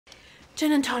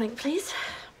Gin and tonic, please.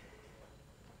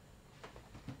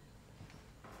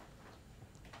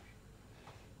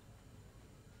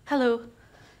 Hello.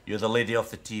 You're the lady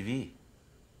off the TV.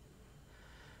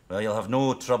 Well, you'll have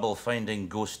no trouble finding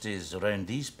ghosties around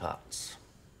these parts.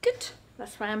 Good.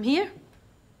 That's why I'm here.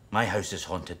 My house is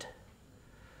haunted.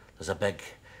 There's a big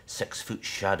 6-foot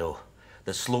shadow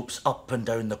that slopes up and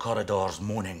down the corridors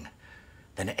moaning.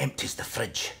 Then it empties the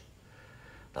fridge.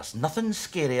 There's nothing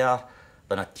scarier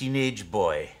than a teenage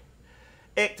boy.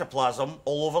 Ectoplasm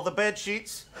all over the bed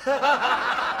sheets.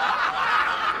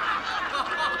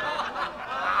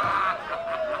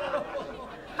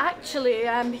 Actually,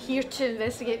 I'm here to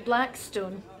investigate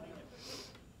Blackstone.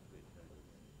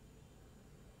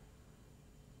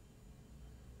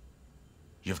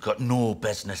 You've got no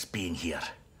business being here,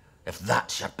 if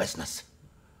that's your business.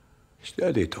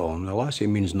 Steady, Tom. The lassie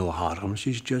means no harm.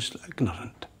 She's just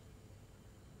ignorant.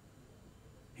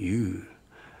 You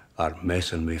are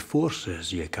messing with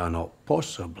forces you cannot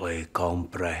possibly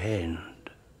comprehend.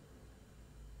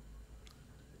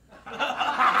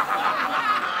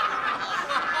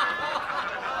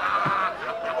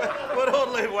 We're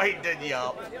only winding you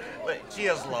up. But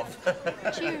cheers, love.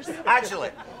 Cheers.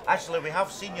 Actually, we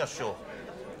have seen your show.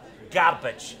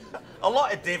 Garbage. A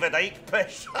lot of David Icke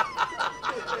pish.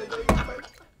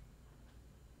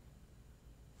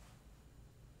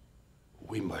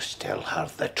 We must tell her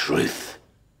the truth.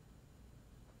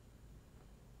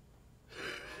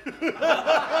 Oh,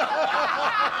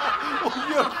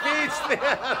 your face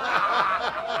there.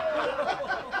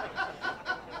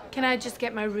 Can I just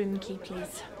get my room key,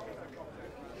 please?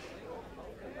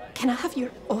 Can I have your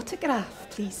autograph,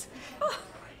 please? Oh,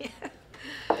 yeah.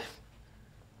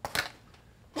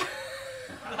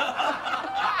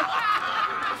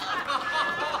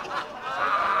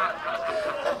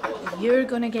 You're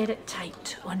gonna get it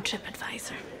tight on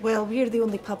TripAdvisor. Well, we're the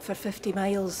only pub for 50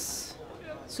 miles,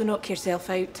 so knock yourself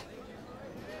out.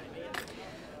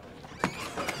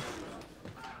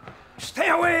 Stay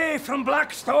away from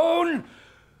Blackstone!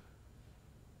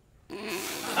 I'm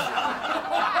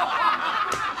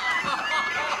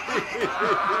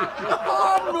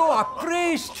not a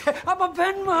priest. I'm a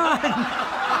bin man.